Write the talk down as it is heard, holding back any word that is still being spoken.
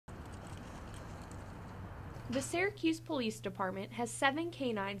The Syracuse Police Department has 7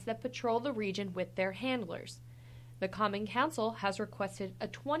 canines that patrol the region with their handlers. The Common Council has requested a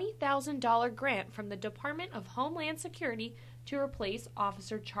 $20,000 grant from the Department of Homeland Security to replace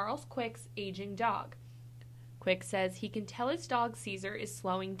Officer Charles Quick's aging dog. Quick says he can tell his dog Caesar is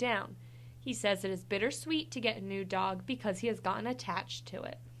slowing down. He says it is bittersweet to get a new dog because he has gotten attached to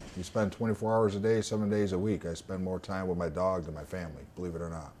it. You spend 24 hours a day, 7 days a week. I spend more time with my dog than my family, believe it or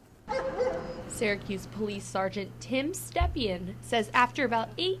not. Syracuse Police Sergeant Tim Stepien says after about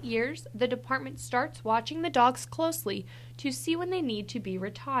 8 years, the department starts watching the dogs closely to see when they need to be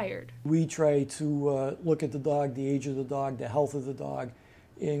retired. We try to look at the dog, the age of the dog, the health of the dog,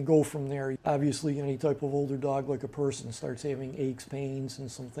 and go from there. Obviously, any type of older dog like a person starts having aches, pains, and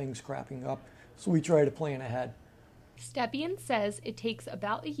some things cropping up, so we try to plan ahead. Stepien says it takes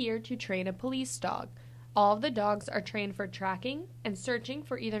about a year to train a police dog. All of the dogs are trained for tracking and searching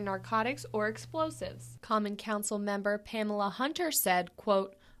for either narcotics or explosives. Common Council member Pamela Hunter said,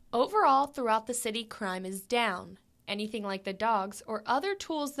 quote, "Overall, throughout the city, crime is down. Anything like the dogs or other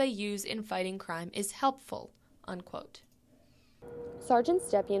tools they use in fighting crime is helpful," unquote. Sergeant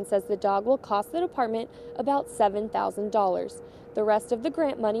Stepien says the dog will cost the department about $7,000. The rest of the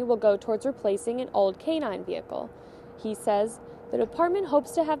grant money will go towards replacing an old canine vehicle. He says the department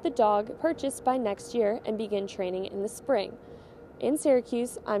hopes to have the dog purchased by next year and begin training in the spring. In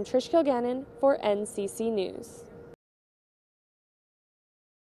Syracuse, I'm Trish Kilgannon for NCC News.